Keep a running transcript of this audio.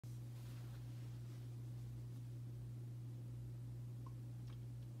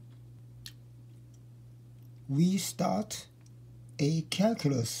we start a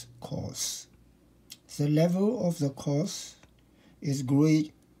calculus course. The level of the course is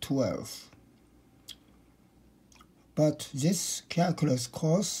grade 12. But this calculus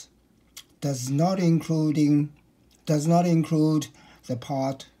course does not include the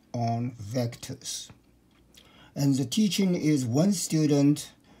part on vectors. And the teaching is one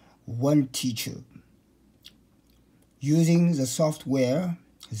student, one teacher, using the software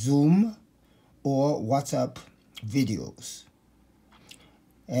Zoom or WhatsApp videos.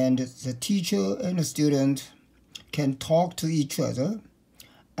 And the teacher and the student can talk to each other,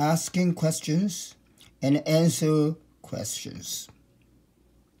 asking questions and answer questions.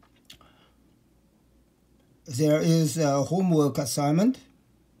 There is a homework assignment,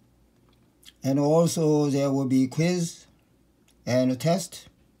 and also there will be quiz and a test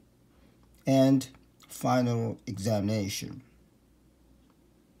and final examination.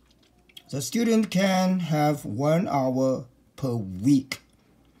 The student can have 1 hour per week.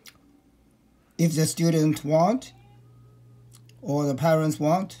 If the student want or the parents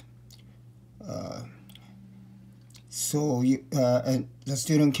want, and the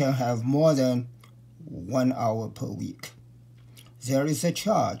student can have more than 1 hour per week. There is a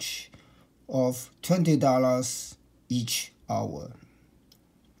charge of $20 each hour.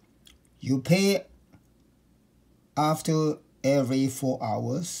 You pay after every 4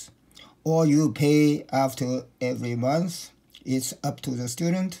 hours, or you pay after every month. It's up to the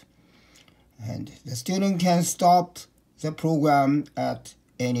student. And the student can stop the program at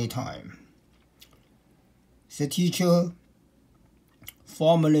any time. The teacher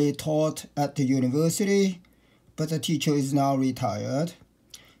formerly taught at the university, but the teacher is now retired.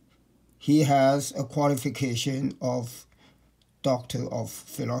 He has a qualification of Doctor of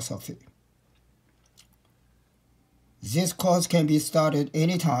Philosophy. This course can be started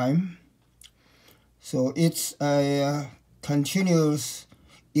anytime, so it's a continuous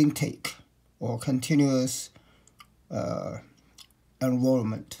intake or continuous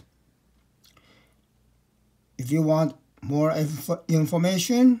enrollment. If you want more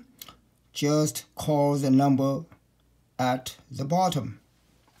information, just call the number at the bottom.